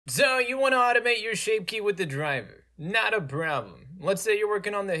So you want to automate your shape key with the driver. Not a problem. Let's say you're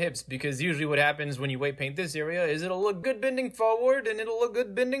working on the hips, because usually what happens when you weight paint this area is it'll look good bending forward and it'll look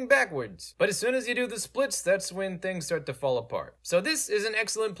good bending backwards. But as soon as you do the splits, that's when things start to fall apart. So this is an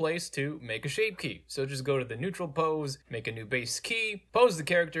excellent place to make a shape key. So just go to the neutral pose, make a new base key, pose the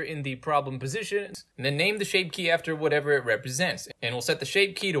character in the problem position, and then name the shape key after whatever it represents. And we'll set the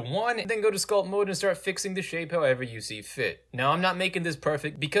shape key to 1, and then go to sculpt mode and start fixing the shape however you see fit. Now I'm not making this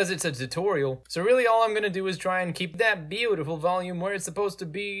perfect because it's a tutorial, so really all I'm gonna do is try and keep that beautiful volume where it's supposed to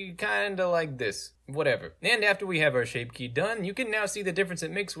be, kinda like this. Whatever. And after we have our shape key done, you can now see the difference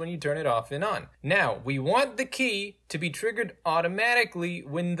it makes when you turn it off and on. Now, we want the key to be triggered automatically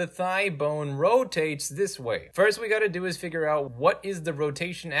when the thigh bone rotates this way. First we gotta do is figure out what is the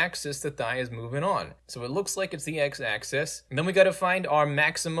rotation axis the thigh is moving on. So it looks like it's the x-axis. And then we gotta find our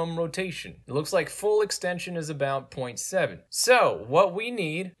maximum rotation. It looks like full extension is about 0.7. So what we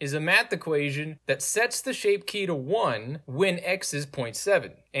need is a math equation that sets the shape key to 1 when x is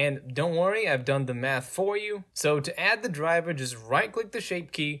 0.7. And don't worry, I've done the math for you. So to add the driver, just right click the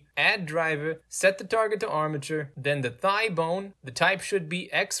shape key, add driver, set the target to armature, then the thigh bone, the type should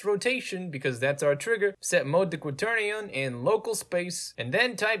be X rotation because that's our trigger, set mode to quaternion and local space, and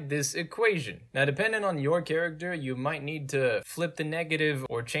then type this equation. Now depending on your character, you might need to flip the negative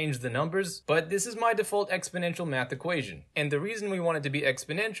or change the numbers, but this is my default exponential math equation. And the reason we want it to be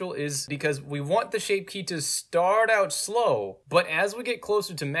exponential is because we want the shape key to start out slow, but as we get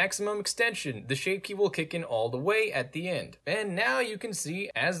closer to maximum extension, the shape key will kick in all the way at the end. And now you can see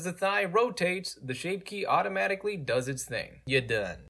as the thigh rotates, the shape key automatically does its thing. You're done.